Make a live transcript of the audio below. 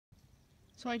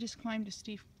So I just climbed a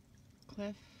steep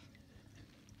cliff,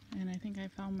 and I think I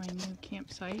found my new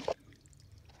campsite.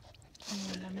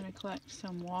 And I'm going to collect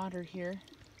some water here.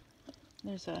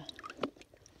 There's a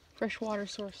freshwater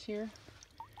source here,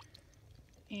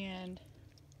 and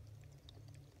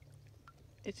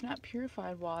it's not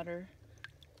purified water,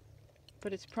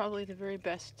 but it's probably the very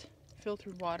best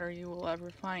filtered water you will ever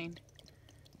find.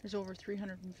 There's over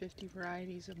 350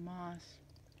 varieties of moss,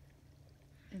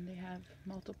 and they have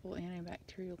multiple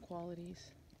antibacterial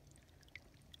qualities.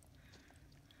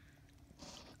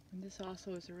 And this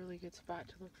also is a really good spot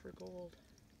to look for gold.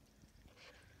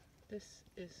 This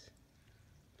is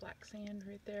black sand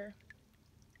right there.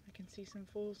 I can see some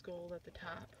fool's gold at the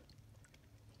top.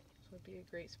 So it'd be a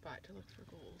great spot to look for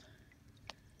gold.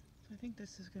 So I think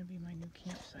this is going to be my new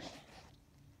campsite.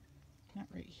 Not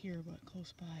right here, but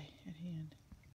close by at hand.